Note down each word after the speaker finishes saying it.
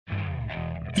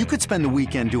You could spend the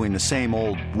weekend doing the same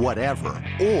old whatever,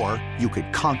 or you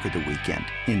could conquer the weekend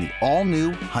in the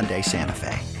all-new Hyundai Santa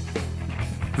Fe.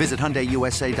 Visit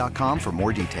HyundaiUSA.com for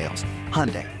more details.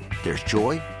 Hyundai, there's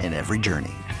joy in every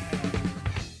journey.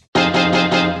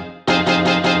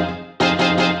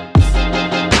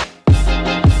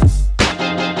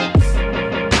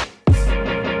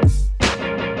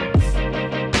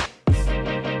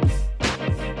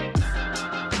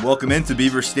 Welcome into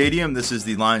Beaver Stadium. This is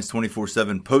the Lions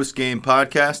 24/7 post-game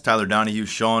podcast. Tyler Donahue,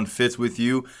 Sean Fitz with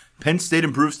you. Penn State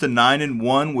improves to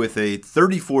 9-1 with a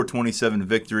 34-27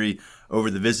 victory over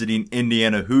the visiting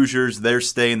Indiana Hoosiers. Their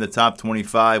stay in the top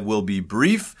 25 will be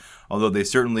brief, although they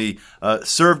certainly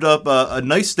served up a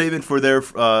nice statement for their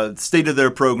state of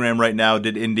their program right now,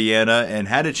 did Indiana, and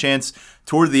had a chance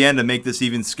toward the end to make this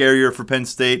even scarier for Penn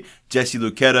State. Jesse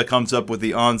Luketa comes up with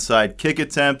the onside kick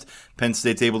attempt. Penn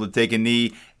State's able to take a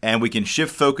knee, and we can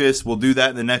shift focus. We'll do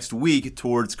that in the next week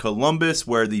towards Columbus,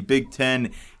 where the Big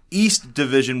Ten East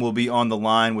Division will be on the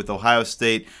line with Ohio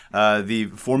State,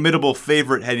 the formidable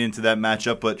favorite heading into that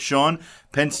matchup. But Sean,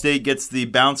 Penn State gets the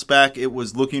bounce back it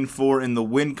was looking for in the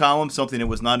win column, something it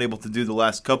was not able to do the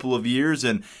last couple of years.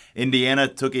 And Indiana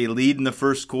took a lead in the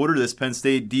first quarter. This Penn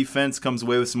State defense comes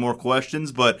away with some more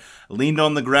questions, but leaned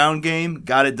on the ground game,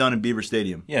 got it done in Beaver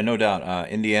Stadium. Yeah, no doubt.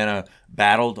 Indiana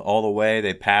battled all the way.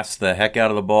 They passed the heck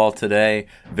out of the ball today.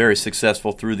 Very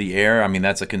successful through the air. I mean,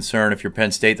 that's a concern if you're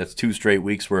Penn State. That's 2 straight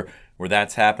weeks where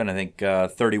that's happened. I think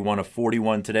 31 of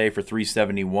 41 today for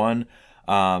 371.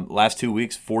 Last 2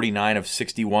 weeks, 49 of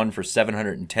 61 for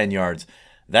 710 yards.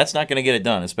 That's not going to get it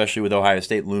done, especially with Ohio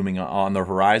State looming on the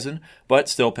horizon. But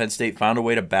still, Penn State found a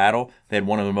way to battle. They had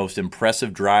one of the most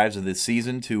impressive drives of the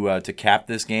season to cap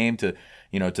this game, to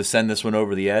send this one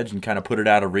over the edge and kind of put it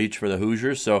out of reach for the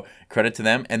Hoosiers. So credit to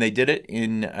them. And they did it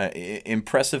in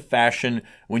impressive fashion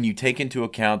when you take into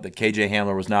account that KJ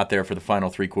Hamler was not there for the final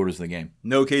 3 quarters of the game.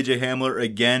 No KJ Hamler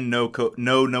again. No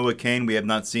Noah Cain. We have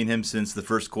not seen him since the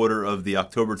first quarter of the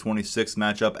October 26th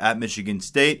matchup at Michigan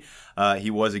State.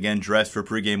 He was again dressed for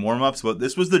pregame warmups, but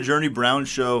this was the Journey Brown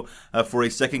show for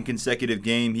a second consecutive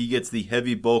game. He gets the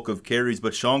heavy bulk of carries,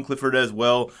 but Sean Clifford as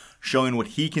well, showing what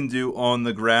he can do on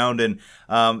the ground. And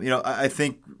I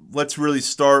think let's really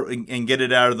start and get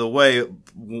it out of the way.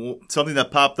 Something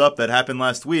that popped up that happened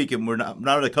last week, and we're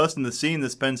not accustomed to seeing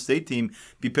this Penn State team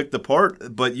be picked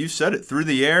apart, but you said it, through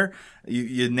the air.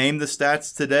 You named the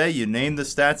stats today. You named the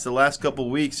stats the last couple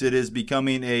of weeks. It is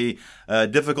becoming a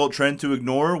difficult trend to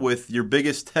ignore, with your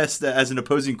biggest test as an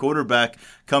opposing quarterback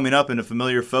coming up in a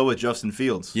familiar foe with Justin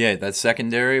Fields. Yeah, that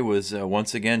secondary was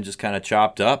once again just kind of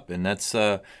chopped up, and that's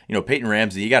Peyton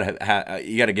Ramsey. You got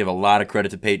to give a lot of credit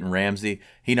to Peyton Ramsey.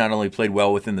 He not only played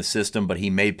well within the system, but he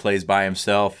made plays by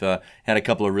himself. Had a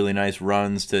couple of really nice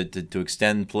runs to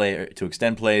extend plays, to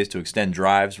extend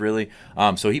drives, really.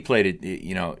 So he played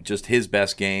it, just his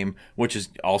best game, which is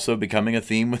also becoming a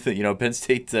theme with Penn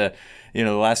State. The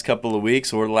last couple of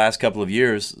weeks or the last couple of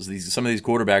years, some of these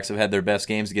quarterbacks have had their best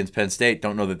games against Penn State.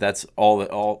 Don't know that that's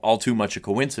all too much a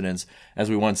coincidence as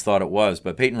we once thought it was.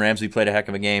 But Peyton Ramsey played a heck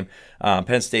of a game.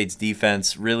 Penn State's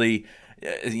defense really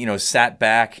sat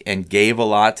back and gave a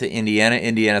lot to Indiana.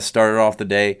 Indiana started off the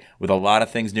day with a lot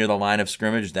of things near the line of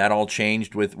scrimmage. That all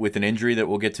changed with an injury that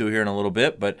we'll get to here in a little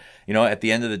bit. But, at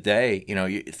the end of the day,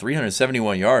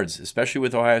 371 yards, especially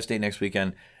with Ohio State next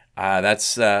weekend,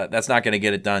 that's not going to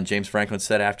get it done. James Franklin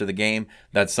said after the game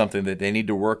that's something that they need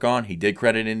to work on. He did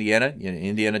credit Indiana.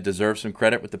 Indiana deserves some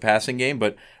credit with the passing game,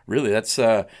 but really that's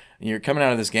you're coming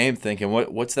out of this game thinking,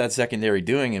 what's that secondary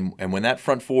doing? And when that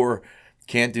front four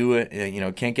can't do it,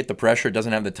 can't get the pressure,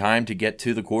 doesn't have the time to get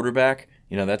to the quarterback,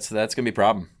 that's going to be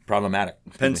problematic.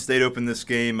 Penn State opened this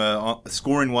game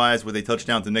scoring-wise with a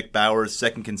touchdown to Nick Bowers,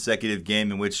 second consecutive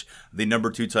game in which the number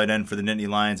 2 tight end for the Nittany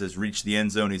Lions has reached the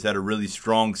end zone. He's had a really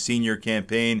strong senior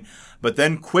campaign. But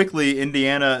then quickly,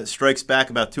 Indiana strikes back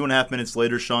about 2.5 minutes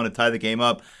later, Sean, to tie the game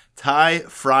up. Ty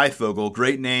Freifogel,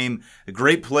 great name, a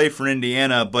great play for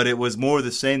Indiana, but it was more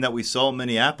the same that we saw in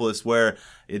Minneapolis, where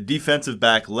a defensive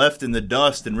back left in the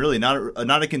dust and really not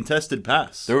a contested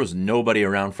pass. There was nobody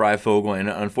around Freifogel, and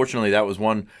unfortunately that was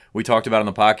one we talked about on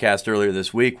the podcast earlier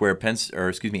this week where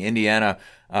Indiana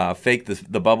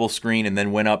faked the bubble screen and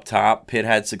then went up top. Pitt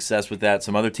had success with that.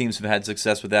 Some other teams have had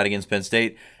success with that against Penn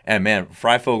State. And, man,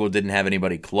 Freifogel didn't have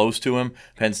anybody close to him.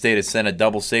 Penn State has sent a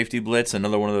double safety blitz,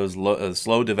 another one of those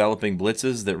slow-developing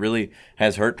blitzes that really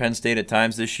has hurt Penn State at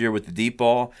times this year with the deep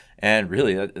ball. And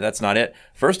really, that's not it.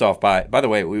 First off, by the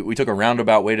way, we took a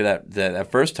roundabout way to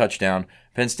that first touchdown.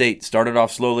 Penn State started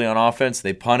off slowly on offense.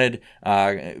 They punted.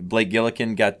 Blake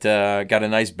Gillikin got a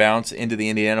nice bounce into the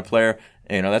Indiana player.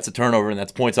 That's a turnover, and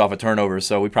that's points off a turnover.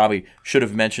 So we probably should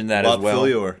have mentioned that as well.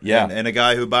 Fillior. Yeah. And a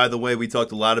guy who, by the way, we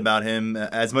talked a lot about him.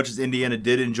 As much as Indiana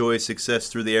did enjoy success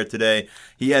through the air today,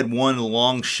 he had one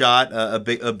long shot, a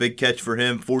big catch for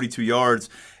him, 42 yards.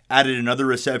 Added another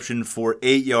reception for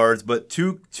 8 yards, but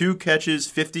two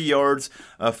catches, 50 yards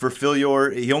for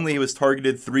Fillior. He was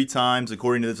targeted 3 times,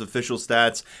 according to his official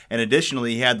stats, and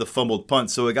additionally, he had the fumbled punt.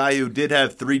 So a guy who did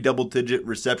have 3 double-digit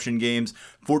reception games,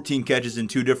 14 catches in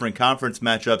 2 different conference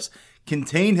matchups,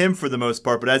 contained him for the most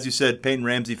part, but as you said, Peyton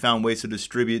Ramsey found ways to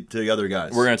distribute to the other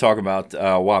guys. We're going to talk about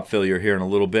Whop Fillior here in a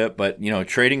little bit, but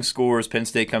trading scores, Penn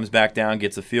State comes back down,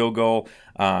 gets a field goal.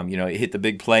 It hit the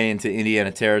big play into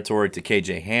Indiana territory to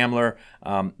KJ Hamler.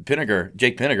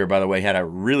 Jake Pinniger, by the way, had a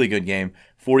really good game.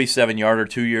 47-yarder,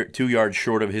 2 yards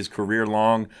short of his career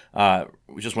long.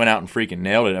 Just went out and freaking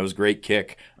nailed it. That was a great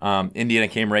kick. Indiana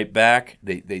came right back.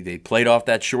 They played off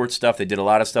that short stuff. They did a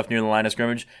lot of stuff near the line of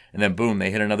scrimmage, and then boom,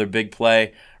 they hit another big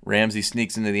play. Ramsey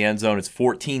sneaks into the end zone. It's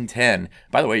 14-10.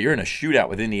 By the way, you're in a shootout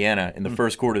with Indiana in the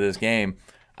first quarter of this game.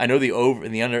 I know the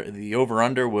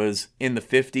over-under was in the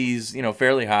 50s,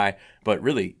 fairly high, but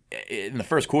really in the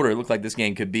first quarter, it looked like this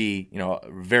game could be,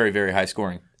 very, very high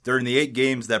scoring. During the 8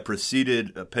 games that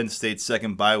preceded Penn State's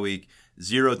second bye week,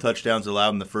 0 touchdowns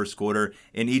allowed in the first quarter.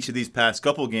 In each of these past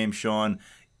couple games, Sean,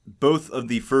 both of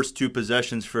the first 2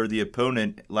 possessions for the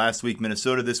opponent, last week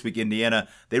Minnesota, this week Indiana,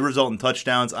 they result in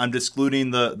touchdowns. I'm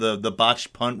excluding the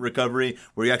botched punt recovery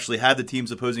where you actually had the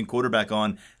team's opposing quarterback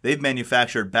on. They've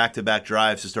manufactured back-to-back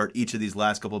drives to start each of these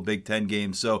last couple Big Ten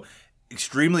games. So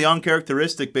extremely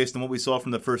uncharacteristic based on what we saw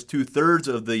from the first 2/3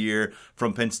 of the year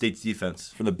from Penn State's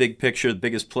defense. From the big picture, the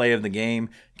biggest play of the game,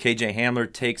 KJ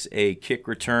Hamler takes a kick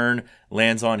return,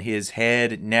 lands on his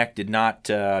head, neck, did not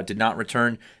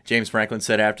return. James Franklin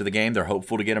said after the game they're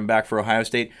hopeful to get him back for Ohio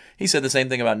State. He said the same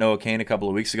thing about Noah Cain a couple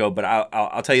of weeks ago, but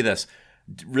I'll tell you this.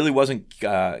 Really wasn't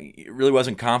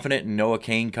confident in Noah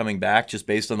Cain coming back just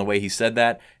based on the way he said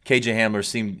that. KJ Hamler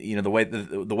seemed,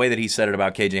 the way that he said it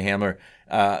about KJ Hamler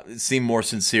seemed more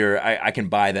sincere. I can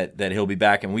buy that he'll be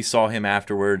back, and we saw him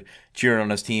afterward cheering on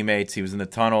his teammates. He was in the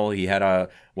tunnel. He had a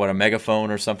megaphone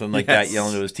or something like that,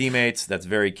 yelling to his teammates. That's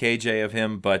very KJ of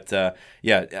him, but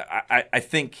I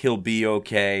think he'll be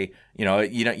okay. You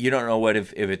don't know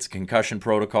if it's concussion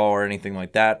protocol or anything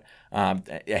like that. I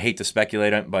hate to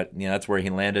speculate on it, but that's where he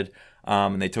landed.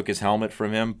 And they took his helmet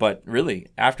from him. But really,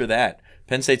 after that,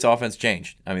 Penn State's offense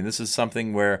changed. I mean, this is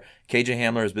something where KJ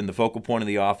Hamler has been the focal point of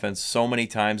the offense so many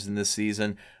times in this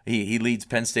season. He leads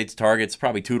Penn State's targets,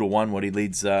 probably 2-1 what he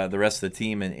leads the rest of the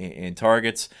team in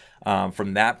targets.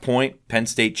 From that point, Penn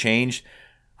State changed.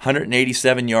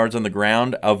 187 yards on the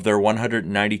ground of their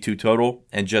 192 total,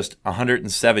 and just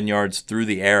 107 yards through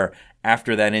the air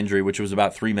after that injury, which was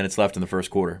about 3 minutes left in the first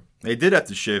quarter. They did have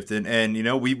to shift,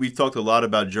 and we've talked a lot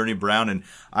about Journey Brown, and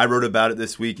I wrote about it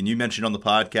this week, and you mentioned on the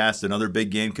podcast another big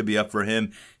game could be up for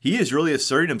him. He is really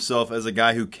asserting himself as a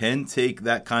guy who can take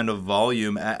that kind of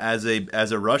volume as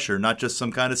a rusher, not just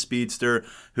some kind of speedster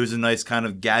who's a nice kind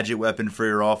of gadget weapon for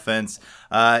your offense.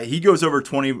 He goes over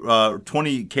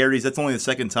 20 carries. That's only the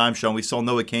second time, Sean. We saw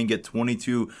Noah Cain get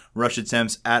 22 rush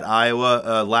attempts at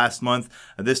Iowa last month.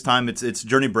 This time it's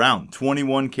Journey Brown,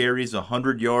 21 carries,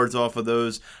 100 yards off of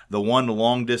those. The one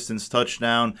long-distance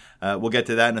touchdown. We'll get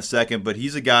to that in a second. But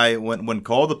he's a guy, when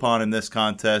called upon in this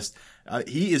contest,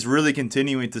 he is really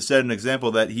continuing to set an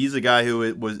example that he's a guy who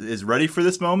is ready for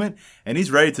this moment, and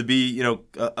he's ready to be,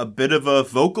 a bit of a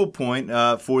focal point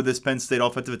for this Penn State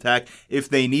offensive attack if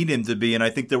they need him to be. And I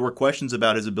think there were questions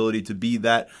about his ability to be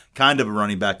that kind of a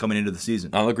running back coming into the season.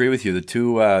 I'll agree with you. The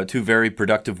two very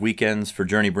productive weekends for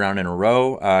Journey Brown in a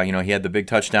row. He had the big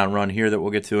touchdown run here that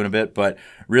we'll get to in a bit, but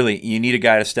really, you need a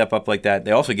guy to step up like that.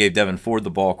 They also gave Devin Ford the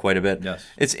ball quite a bit. Yes.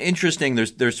 It's interesting.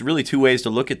 There's really 2 ways to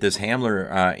look at this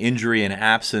Hamler injury and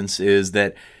absence. Is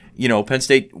that Penn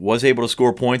State was able to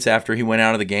score points after he went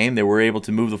out of the game. They were able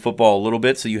to move the football a little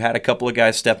bit, so you had a couple of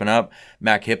guys stepping up.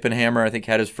 Mac Hippenhammer, I think,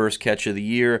 had his first catch of the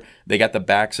year. They got the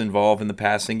backs involved in the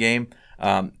passing game.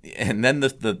 And then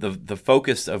the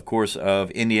focus, of course,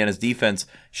 of Indiana's defense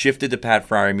shifted to Pat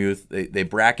Freiermuth. They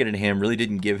bracketed him, really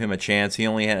didn't give him a chance. He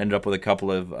only ended up with a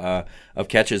couple of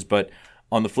catches. But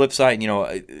on the flip side,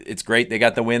 it's great. They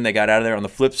got the win. They got out of there. On the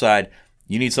flip side,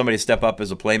 you need somebody to step up as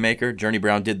a playmaker. Journey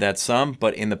Brown did that some,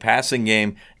 but in the passing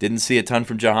game, didn't see a ton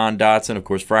from Jahan Dotson. Of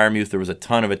course, Freiermuth, there was a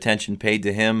ton of attention paid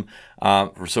to him.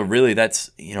 So really,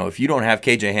 that's, if you don't have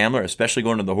KJ Hamler, especially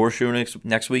going to the Horseshoe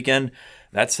next weekend,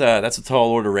 that's a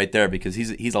tall order right there, because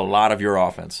he's a lot of your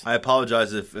offense. I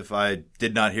apologize if I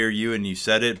did not hear you and you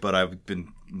said it, but I've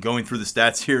been going through the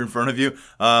stats here in front of you.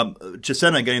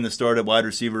 Chisena getting the start at wide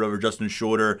receiver over Justin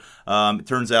Shorter. It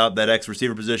turns out that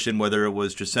ex-receiver position, whether it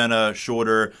was Chisena,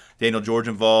 Shorter, Daniel George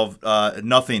involved,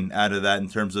 nothing out of that in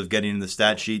terms of getting in the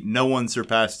stat sheet. No one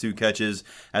surpassed 2 catches.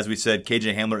 As we said,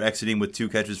 KJ Hamler exiting with 2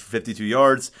 catches for 52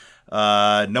 yards.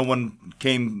 No one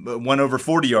went over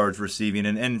 40 yards receiving,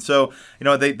 and so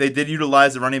they did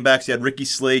utilize the running backs. You had Ricky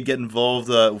Slade get involved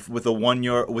with an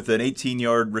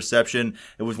 18-yard reception.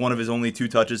 It was one of his only 2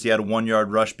 touches. He had a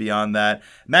 1-yard rush beyond that.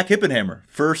 Mac Hippenhammer,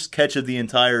 first catch of the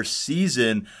entire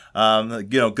season.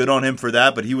 Good on him for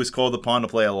that. But he was called upon to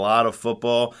play a lot of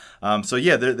football.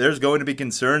 There's going to be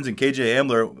concerns. And KJ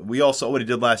Hamler, we all saw what he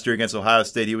did last year against Ohio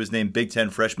State. He was named Big Ten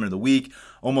Freshman of the Week.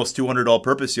 Almost 200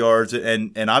 all-purpose yards,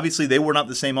 and obviously they were not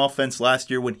the same offense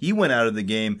last year when he went out of the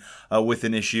game with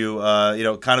an issue.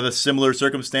 Kind of a similar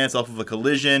circumstance off of a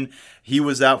collision. He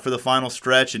was out for the final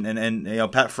stretch, and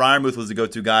Pat Freiermuth was the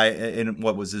go-to guy in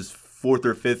what was his 4th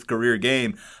or 5th career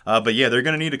game. They're going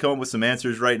to need to come up with some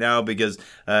answers right now because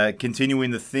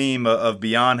continuing the theme of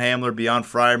beyond Hamler, beyond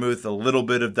Freiermuth, a little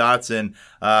bit of Dotson,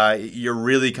 you're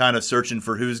really kind of searching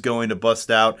for who's going to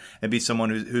bust out and be someone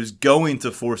who's going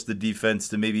to force the defense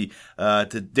to maybe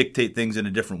to dictate things in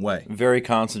a different way. Very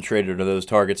concentrated are those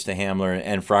targets to Hamler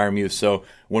and Freiermuth. So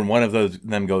when one of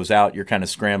them goes out, you're kind of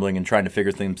scrambling and trying to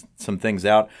figure some things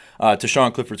out. To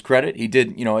Sean Clifford's credit, he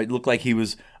did, it looked like he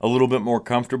was a little bit more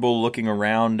comfortable looking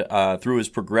around through his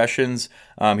progressions.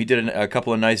 He did a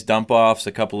couple of nice dump-offs,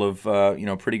 a couple of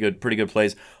pretty good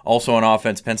plays. Also on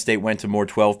offense, Penn State went to more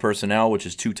 12 personnel, which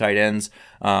is 2 tight ends.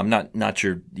 Not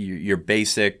your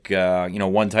basic,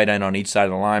 1 tight end on each side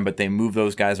of the line, but they move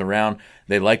those guys around.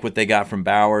 They like what they got from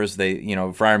Bowers.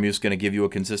 Freiermuth's going to give you a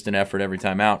consistent effort every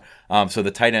time out. So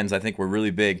the tight ends, I think, were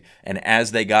really big. And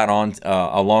as they got on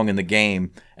along in the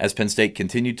game, as Penn State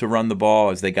continued to run the ball,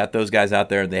 as they got those guys out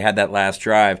there, they had that last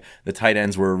drive. The tight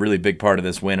ends were a really big part of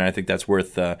this win, and I think that's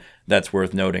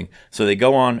worth noting. So they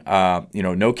go on,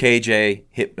 no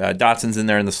KJ, Dotson's in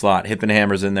there in the slot,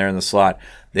 Hippenhammer's in there in the slot.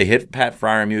 They hit Pat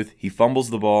Freiermuth. He fumbles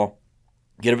the ball.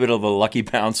 Get a bit of a lucky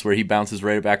bounce where he bounces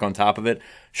right back on top of it.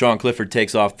 Sean Clifford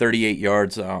takes off 38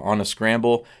 yards on a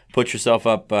scramble, puts yourself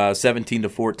up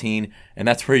 17-14, and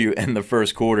that's where you end the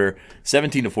first quarter.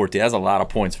 17-14, that's a lot of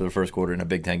points for the first quarter in a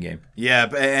Big Ten game.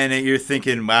 Yeah, and you're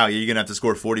thinking, wow, you're going to have to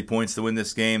score 40 points to win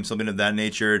this game, something of that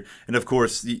nature. And, of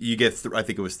course, you get, I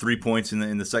think it was 3 points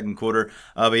in the second quarter.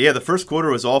 The first quarter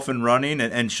was off and running,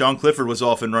 and Sean Clifford was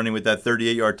off and running with that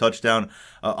 38-yard touchdown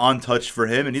on touch for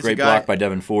him. And he's great block by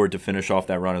Devin Ford to finish off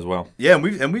that run as well. Yeah,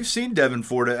 and we've seen Devin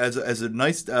Ford as a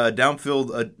nice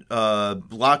downfield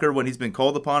blocker when he's been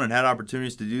called upon and had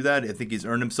opportunities to do that. I think he's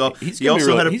earned himself. He's going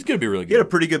to be really good. He had a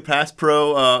pretty good pass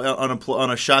pro on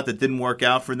a shot that didn't work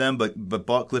out for them, but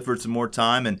bought Clifford some more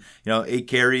time. And 8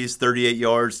 carries, 38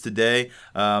 yards today.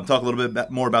 Talk a little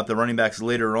bit more about the running backs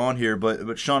later on here.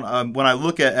 But Sean, when I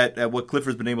look at what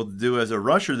Clifford's been able to do as a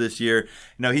rusher this year,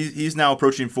 he's now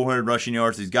approaching 400 rushing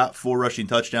yards. He's got 4 rushing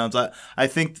touchdowns. I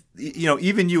think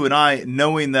even you and I,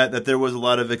 knowing that there was a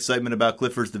lot of excitement about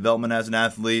Clifford's development as an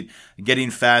athlete,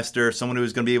 getting faster, someone who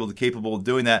is going to be capable of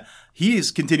doing that, he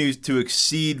continues to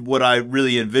exceed what I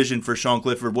really envisioned for Sean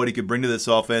Clifford, what he could bring to this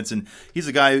offense. And he's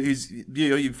a guy who's,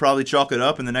 you probably chalk it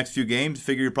up in the next few games,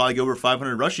 figure he'd probably go over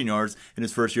 500 rushing yards in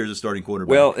his first year as a starting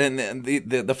quarterback. Well, and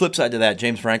the flip side to that,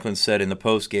 James Franklin said in the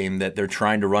post game that they're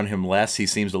trying to run him less. He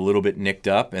seems a little bit nicked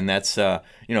up, and that's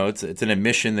it's an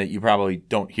admission that you probably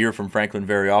don't hear from Franklin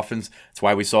very often. That's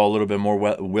why we saw a little bit more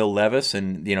Will Levis,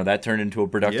 and that turned into a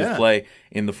productive play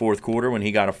in the fourth quarter when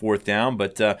he got a 4th down.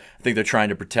 But I think they're trying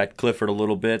to protect Clifford a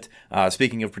little bit.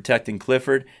 Speaking of protecting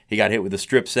Clifford, he got hit with a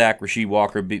strip sack. Rasheed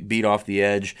Walker beat off the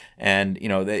edge, and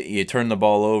you turn the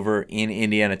ball over in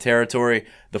Indiana territory.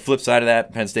 The flip side of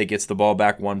that, Penn State gets the ball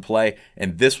back one play,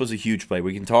 and this was a huge play.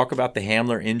 We can talk about the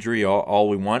Hamler injury all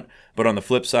we want, but on the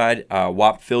flip side,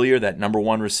 Whop Philyor, that number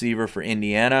 1 receiver for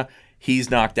Indiana,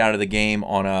 he's knocked out of the game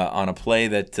on a play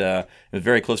that was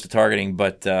very close to targeting,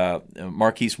 but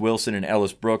Marquise Wilson and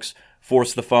Ellis Brooks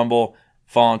forced the fumble,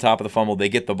 fall on top of the fumble. They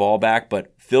get the ball back,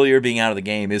 but Philyor being out of the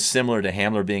game is similar to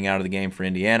Hamler being out of the game for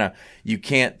Indiana. You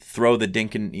can't throw the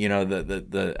Dinkin,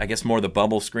 the I guess more the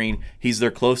bubble screen. He's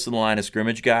their close to the line of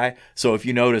scrimmage guy. So if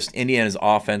you noticed, Indiana's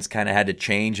offense kind of had to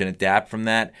change and adapt from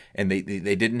that, and they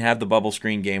didn't have the bubble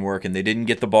screen game work, and they didn't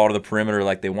get the ball to the perimeter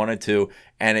like they wanted to,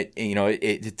 and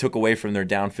it took away from their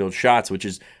downfield shots, which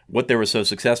is what they were so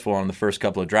successful on the first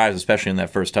couple of drives, especially in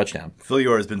that first touchdown.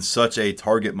 Philyor has been such a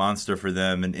target monster for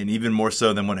them, and even more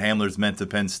so than what Hamler's meant to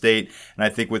Penn State. And I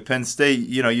think with Penn State,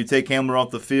 you take Hamler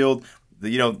off the field,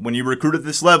 when you recruit at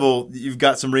this level, you've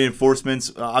got some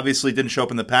reinforcements. Obviously, didn't show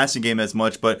up in the passing game as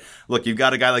much, but look, you've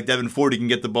got a guy like Devin Ford you can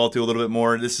get the ball to a little bit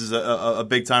more. This is a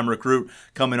big time recruit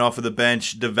coming off of the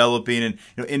bench, developing, and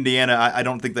Indiana, I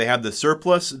don't think they have the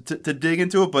surplus to dig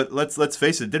into it, but let's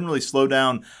face it didn't really slow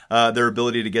down their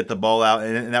ability to get the ball out,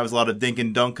 and that was a lot of dink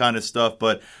and dunk kind of stuff.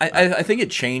 But I think it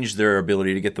changed their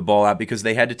ability to get the ball out because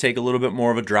they had to take a little bit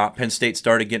more of a drop. Penn State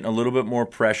started getting a little bit more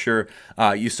pressure.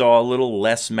 You saw a little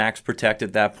less max protect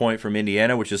at that point from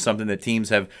Indiana, which is something that teams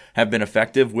have been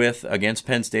effective with against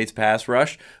Penn State's pass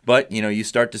rush. But, you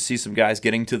start to see some guys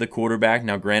getting to the quarterback.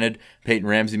 Now, granted, Peyton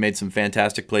Ramsey made some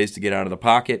fantastic plays to get out of the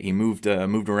pocket. He moved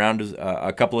around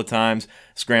a couple of times,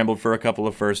 scrambled for a couple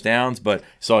of first downs, but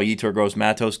saw Yetur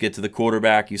Gross-Matos get to the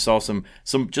quarterback. You saw some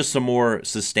more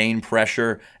sustained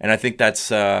pressure, and I think that's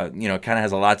kind of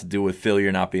has a lot to do with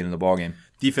failure not being in the ballgame.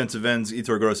 Defensive ends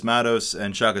Yetur Gross-Matos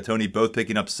and Shaka Toney both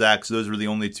picking up sacks. Those were the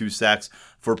only 2 sacks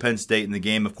for Penn State in the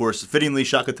game. Of course, fittingly,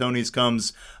 Shaka Toney's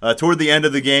comes toward the end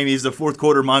of the game. He's the fourth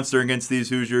quarter monster against these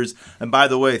Hoosiers. And by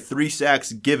the way, 3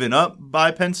 sacks given up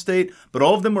by Penn State, but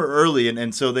all of them were early,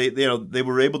 and so they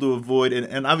were able to avoid.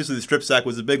 And obviously, the strip sack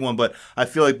was a big one. But I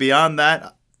feel like beyond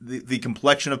that, the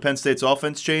complexion of Penn State's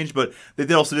offense changed, but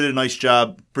they also did a nice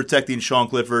job protecting Sean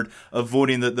Clifford,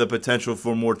 avoiding the potential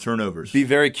for more turnovers. Be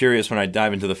very curious when I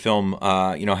dive into the film,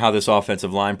 how this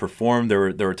offensive line performed.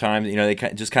 There were times, they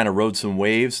just kind of rode some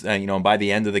waves. By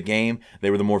the end of the game, they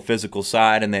were the more physical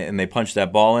side, and they punched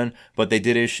that ball in. But they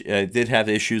did have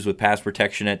issues with pass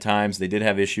protection at times. They did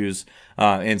have issues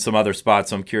in some other spots.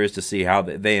 So I'm curious to see how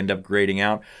they end up grading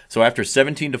out. So after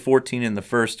 17-14 in the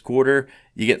first quarter,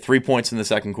 you get 3 points in the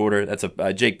second quarter. That's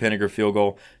a Jake Pinniger field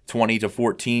goal.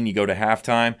 20-14. You go to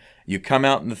halftime. You come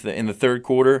out in the third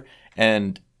quarter,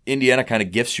 and Indiana kind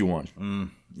of gifts you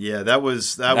one. Yeah, that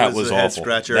was a head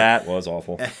scratcher. That was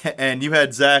awful. And you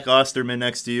had Zach Osterman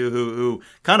next to you, who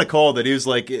kind of called it. He was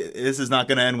like, "This is not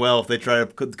going to end well if they try to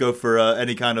go for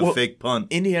any kind of fake punt."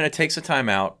 Indiana takes a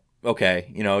timeout.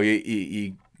 Okay,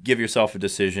 you give yourself a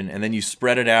decision, and then you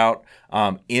spread it out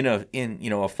in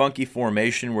a funky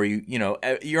formation where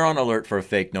you're on alert for a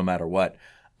fake no matter what.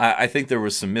 I think there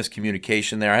was some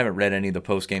miscommunication there. I haven't read any of the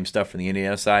post-game stuff from the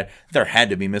Indiana side. There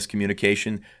had to be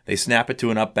miscommunication. They snap it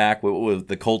to an up back.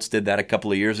 The Colts did that a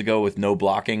couple of years ago with no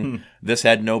blocking. This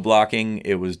had no blocking.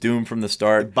 It was doomed from the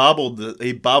start.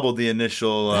 He bobbled the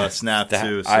initial snap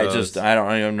too. So I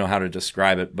don't even know how to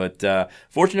describe it. But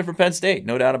fortunate for Penn State,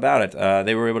 no doubt about it.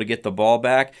 They were able to get the ball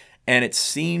back. And it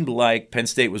seemed like Penn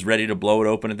State was ready to blow it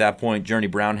open at that point. Journey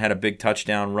Brown had a big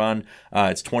touchdown run.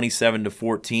 It's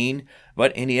 27-14,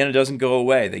 but Indiana doesn't go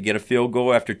away. They get a field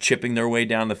goal after chipping their way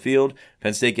down the field.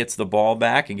 Penn State gets the ball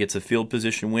back and gets a field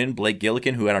position win. Blake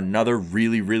Gillikin, who had another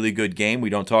really, really good game. We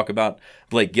don't talk about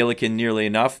Blake Gillikin nearly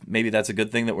enough. Maybe that's a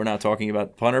good thing that we're not talking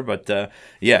about punter, but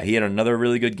he had another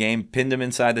really good game, pinned him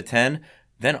inside the 10.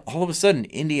 Then all of a sudden,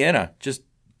 Indiana just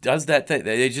does that thing.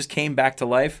 They just came back to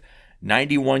life.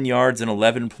 91 yards in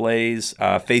 11 plays,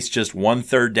 faced just 1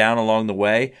 third down along the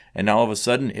way, and now all of a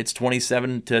sudden it's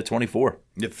 27-24.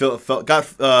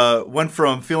 It went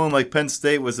from feeling like Penn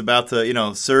State was about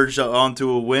to surge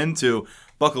onto a win to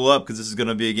buckle up because this is going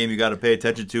to be a game you got to pay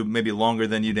attention to maybe longer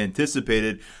than you'd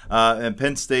anticipated. And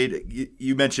Penn State,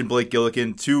 you mentioned Blake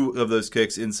Gillikin, 2 of those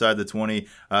kicks inside the 20.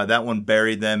 That one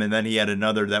buried them, and then he had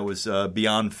another that was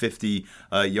beyond 50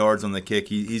 yards on the kick.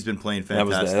 He's been playing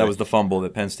fantastic. That was the fumble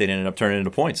that Penn State ended up turning into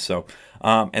points. So,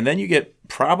 and then you get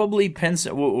probably Penn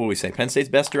State's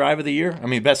best drive of the year. I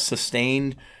mean, best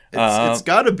sustained. It's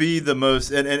got to be the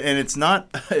most, and it's not.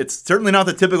 It's certainly not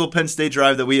the typical Penn State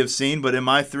drive that we have seen. But in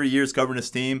my 3 years covering this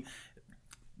team,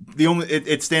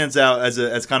 it stands out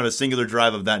as kind of a singular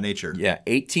drive of that nature. Yeah,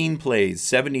 18 plays,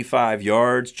 75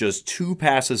 yards, just 2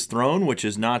 passes thrown, which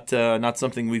is not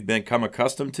something we've become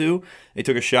accustomed to. They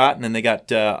took a shot and then they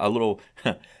got a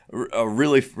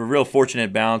real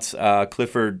fortunate bounce.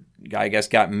 Clifford, I guess,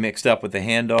 got mixed up with the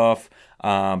handoff.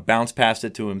 Bounced past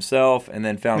it to himself, and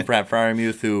then found Pratt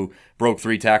Freiermuth, who broke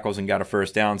 3 tackles and got a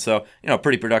first down. So,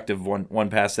 pretty productive one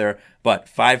pass there. But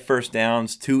 5 first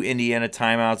downs, 2 Indiana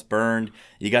timeouts burned.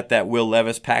 You got that Will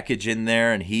Levis package in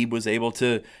there, and he was able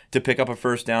to pick up a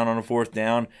first down on a 4th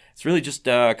down. It's really just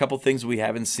a couple things we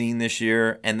haven't seen this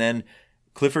year. And then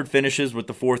Clifford finishes with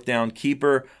the 4th down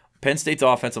keeper. Penn State's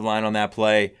offensive line on that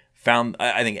play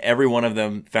I think every one of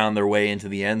them found their way into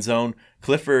the end zone.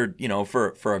 Clifford,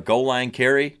 for a goal line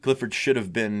carry, Clifford should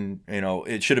have been,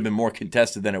 it should have been more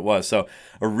contested than it was. So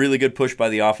a really good push by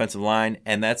the offensive line.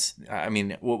 And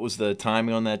what was the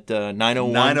timing on that?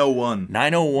 9:01?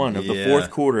 9:01 of the fourth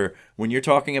quarter when you're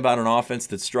talking about an offense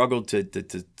that struggled to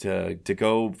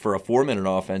go for a 4-minute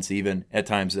offense even at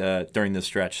times during this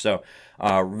stretch. So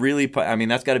really, I mean,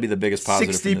 that's got to be the biggest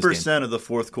positive. 60% of the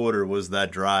fourth quarter was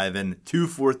that drive, and 2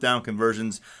 fourth-down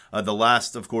conversions. The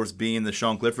last, of course, being the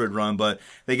Sean Clifford run. But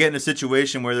they get in a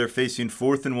situation where they're facing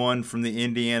 4th and 1 from the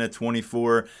Indiana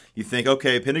 24. You think,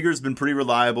 okay, Pinniger's been pretty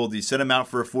reliable. Do you set him out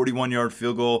for a 41-yard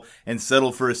field goal and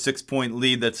settle for a 6-point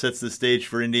lead that sets the stage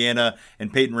for Indiana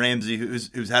and Peyton Ramsey,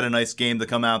 who's had a nice game, to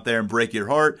come out there and break your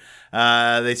heart?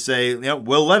 They say,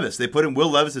 Will Levis. They put in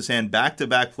Will Levis's hand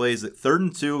back-to-back plays. At 3rd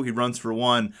and 2, he runs for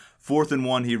 1. 4th and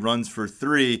 1, he runs for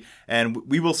 3. And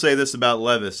we will say this about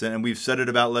Levis, and we've said it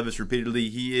about Levis repeatedly.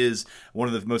 He is one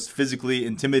of the most physically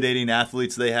intimidating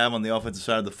athletes they have on the offensive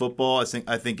side of the football.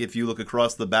 I think if you look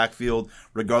across the backfield,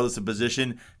 regardless of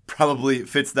position, probably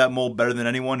fits that mold better than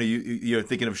anyone. You're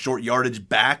thinking of short yardage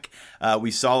back. We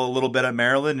saw a little bit at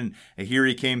Maryland, and here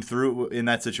he came through in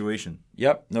that situation.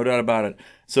 Yep, no doubt about it.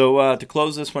 So to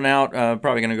close this one out,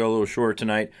 probably going to go a little short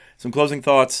tonight. Some closing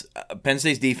thoughts. Penn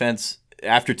State's defense,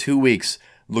 after 2 weeks,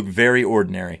 looked very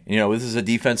ordinary. This is a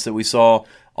defense that we saw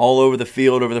all over the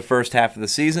field over the first half of the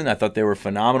season. I thought they were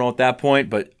phenomenal at that point,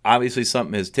 but obviously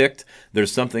something has ticked.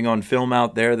 There's something on film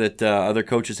out there that other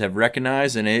coaches have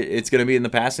recognized, and it's going to be in the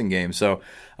passing game. So,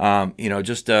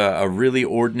 just a really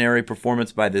ordinary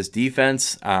performance by this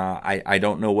defense. I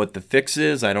don't know what the fix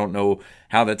is. I don't know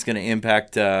how that's going to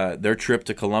impact their trip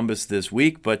to Columbus this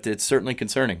week, but it's certainly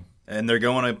concerning. And they're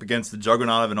going up against the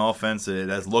juggernaut of an offense. It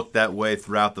has looked that way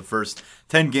throughout the first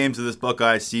 10 games of this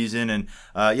Buckeye season. And,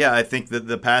 I think that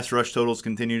the pass rush totals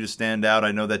continue to stand out.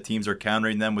 I know that teams are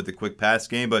countering them with the quick pass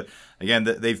game. But, again,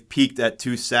 they've peaked at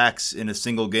 2 sacks in a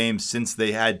single game since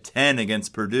they had 10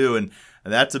 against Purdue. And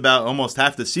that's about almost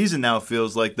half the season now, it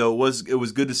feels like, though. It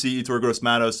was good to see Yetur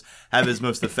Gross-Matos have his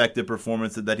most effective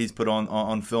performance that he's put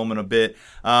on film in a bit.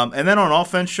 And then on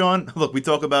offense, Sean, look, we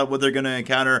talk about what they're going to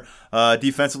encounter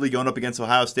defensively going up against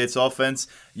Ohio State's offense.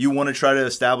 You want to try to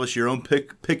establish your own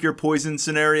pick your poison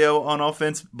scenario on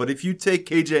offense. But if you take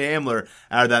KJ Hamler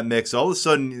out of that mix, all of a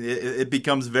sudden it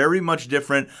becomes very much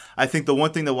different. I think the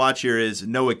one thing to watch here is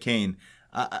Noah Cain.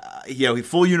 He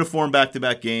full uniform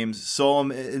back-to-back games. Saw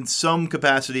him in some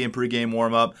capacity in pregame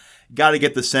warm-up. Got to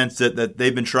get the sense that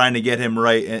they've been trying to get him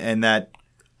right, and that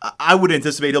I would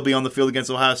anticipate he'll be on the field against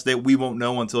Ohio State. We won't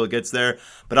know until it gets there,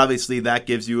 but obviously that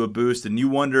gives you a boost. And you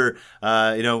wonder,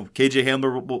 KJ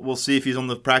Hamler, we'll see if he's on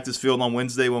the practice field on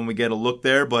Wednesday when we get a look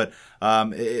there. But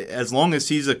as long as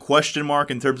he's a question mark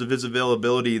in terms of his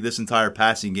availability, this entire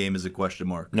passing game is a question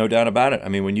mark. No doubt about it. I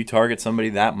mean, when you target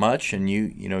somebody that much and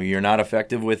you're not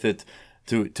effective with it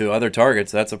to other targets,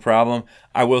 that's a problem.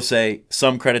 I will say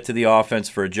some credit to the offense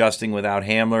for adjusting without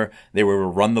Hamler. They were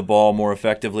able to run the ball more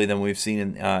effectively than we've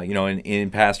seen in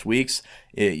past weeks.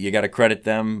 You got to credit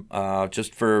them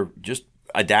just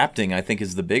adapting, I think,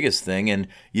 is the biggest thing. And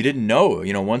you didn't know,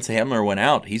 once Hamler went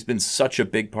out, he's been such a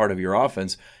big part of your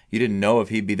offense. You didn't know if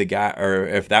he'd be the guy or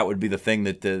if that would be the thing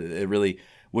that it really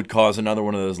would cause another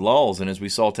one of those lulls. And as we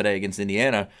saw today against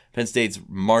Indiana, Penn State's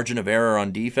margin of error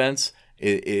on defense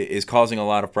is causing a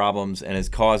lot of problems and is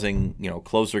causing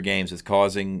closer games. It's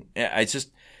concerning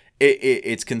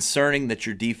that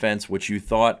your defense, which you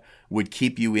thought would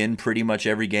keep you in pretty much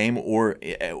every game or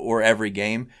every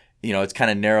game, it's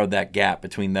kind of narrowed that gap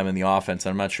between them and the offense.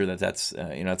 I'm not sure that's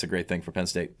a great thing for Penn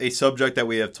State. A subject that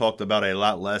we have talked about a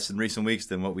lot less in recent weeks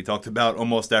than what we talked about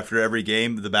almost after every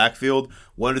game, the backfield.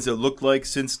 What does it look like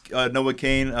since Noah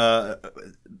Cain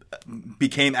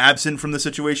became absent from the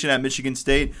situation at Michigan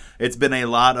State? It's been a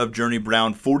lot of Journey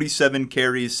Brown, 47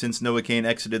 carries since Noah Cain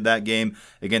exited that game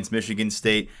against Michigan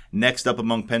State. Next up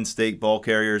among Penn State ball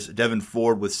carriers, Devin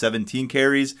Ford with 17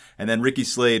 carries, and then Ricky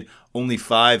Slade only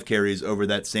 5 carries over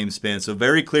that same span. So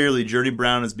very clearly, Journey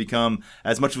Brown has become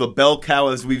as much of a bell cow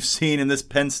as we've seen in this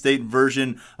Penn State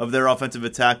version of their offensive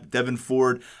attack. Devin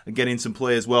Ford getting some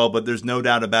play as well, but there's no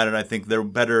doubt about it. I think they're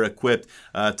better equipped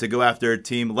to go after a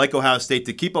team like Ohio State,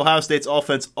 to keep Ohio State's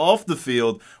offense off the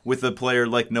field with a player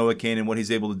like Noah Cain and what he's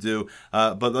able to do.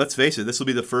 But let's face it, this will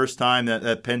be the first time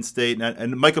that Penn State,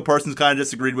 and Micah Parsons kind of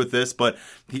disagreed with this, but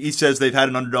he says they've had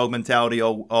an underdog mentality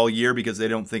all year because they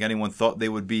don't think anyone thought they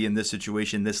would be in this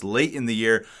situation this late in the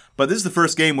year. But this is the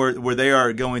first game where they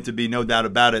are going to be, no doubt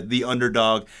about it, the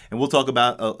underdog. And we'll talk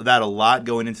about that a lot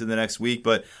going into the next week.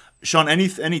 But Sean, any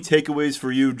takeaways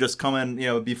for you just coming,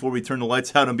 before we turn the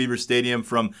lights out on Beaver Stadium,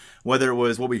 from whether it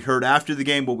was what we heard after the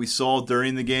game, what we saw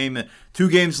during the game? 2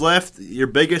 games left, your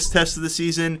biggest test of the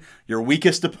season, your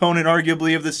weakest opponent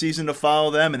arguably of the season to follow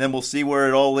them, and then we'll see where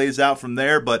it all lays out from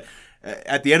there. But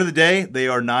at the end of the day, they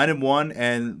are 9-1,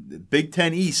 and Big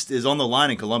Ten East is on the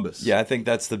line in Columbus. Yeah, I think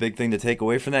that's the big thing to take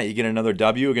away from that. You get another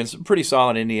W against a pretty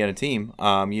solid Indiana team.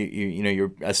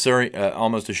 You're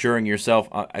almost assuring yourself.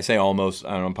 I say almost.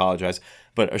 I don't apologize.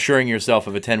 But assuring yourself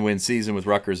of a 10-win season with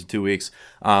Rutgers in 2 weeks,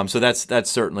 so that's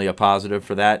certainly a positive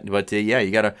for that. But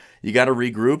you gotta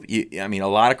regroup. A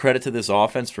lot of credit to this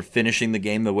offense for finishing the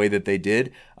game the way that they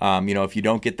did. If you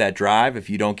don't get that drive, if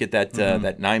you don't get that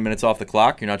that 9 minutes off the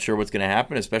clock, you're not sure what's going to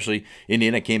happen. Especially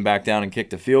Indiana came back down and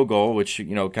kicked a field goal, which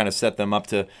kind of set them up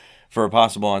for a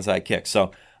possible onside kick.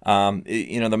 So.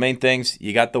 The main things,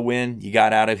 you got the win, you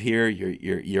got out of here,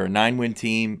 you're a 9-win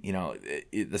team.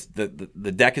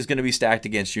 The deck is going to be stacked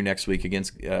against you next week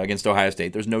against Ohio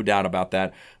State. There's no doubt about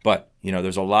that. But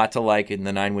there's a lot to like in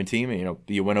the 9-win team.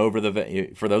 You went over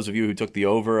for those of you who took the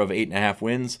over of 8.5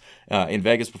 wins in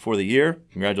Vegas before the year.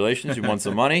 Congratulations, you won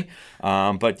some money.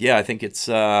 But yeah, I think it's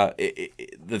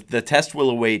the test will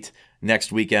await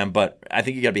next weekend, but I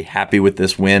think you got to be happy with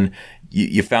this win.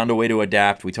 You found a way to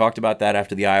adapt. We talked about that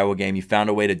after the Iowa game. You found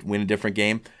a way to win a different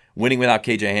game. Winning without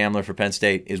KJ Hamler for Penn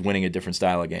State is winning a different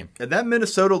style of game. And that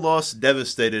Minnesota loss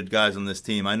devastated guys on this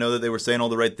team. I know that they were saying all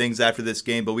the right things after this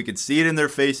game, but we could see it in their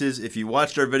faces. If you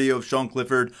watched our video of Sean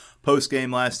Clifford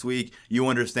post-game last week, you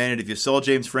understand it. If you saw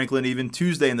James Franklin even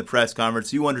Tuesday in the press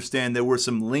conference, you understand there were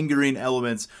some lingering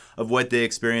elements of what they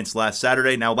experienced last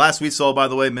Saturday. Now, last we saw, by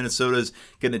the way, Minnesota's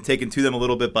getting taken to them a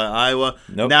little bit by Iowa.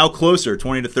 Nope. Now closer,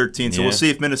 20-13. So we'll see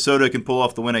if Minnesota can pull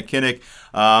off the win at Kinnick.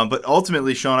 But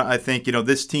ultimately, Sean, I think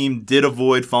this team did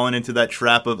avoid falling into that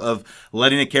trap of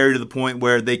letting it carry to the point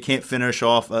where they can't finish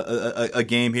off a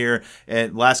game here.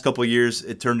 And last couple of years,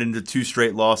 it turned into 2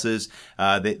 straight losses.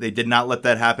 They did not let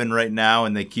that happen right now,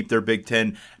 and they keep their Big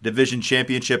Ten Division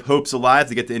Championship hopes alive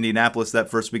to get to Indianapolis that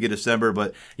first week of December.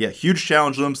 But yeah, huge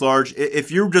challenge looms large.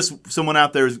 If you're just someone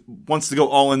out there who wants to go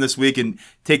all in this week and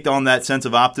take on that sense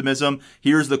of optimism,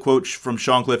 here's the quote from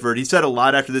Sean Clifford. He said a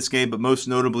lot after this game, but most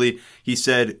notably, he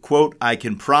said, quote, "I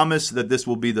can promise that this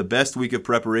will be the best week of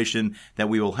preparation that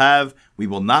we will have. We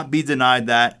will not be denied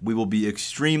that. We will be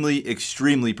extremely,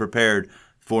 extremely prepared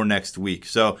for next week."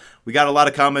 So we got a lot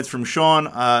of comments from Sean.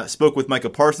 Spoke with Micah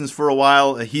Parsons for a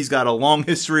while. He's got a long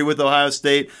history with Ohio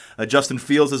State. Justin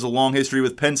Fields has a long history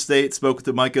with Penn State. Spoke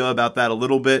to Micah about that a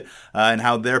little bit and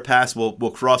how their paths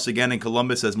will cross again in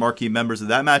Columbus as marquee members of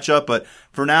that matchup. But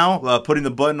for now, putting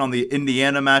the button on the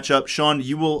Indiana matchup, Sean,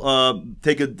 you will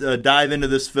take a dive into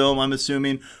this film, I'm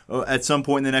assuming, at some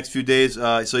point in the next few days.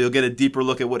 So you'll get a deeper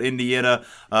look at what Indiana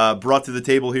brought to the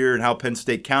table here and how Penn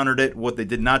State countered it, what they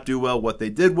did not do well, what they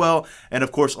did well. And,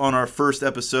 of course, on our first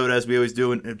episode, as we always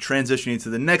do, and transitioning to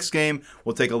the next game,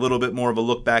 we'll take a little bit more of a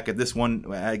look back at this one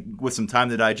with some time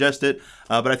to digest it.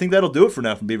 But I think that'll do it for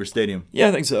now from Beaver Stadium. Yeah,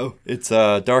 I think so. It's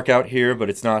dark out here, but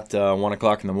it's not 1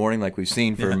 o'clock in the morning like we've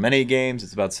seen for many games.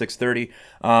 It's about 6:30.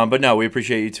 But no, we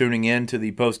appreciate you tuning in to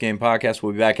the post-game podcast.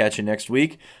 We'll be back at you next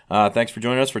week. Thanks for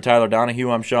joining us. For Tyler Donahue,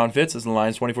 I'm Sean Fitz. This is the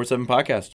Lions 24/7 podcast.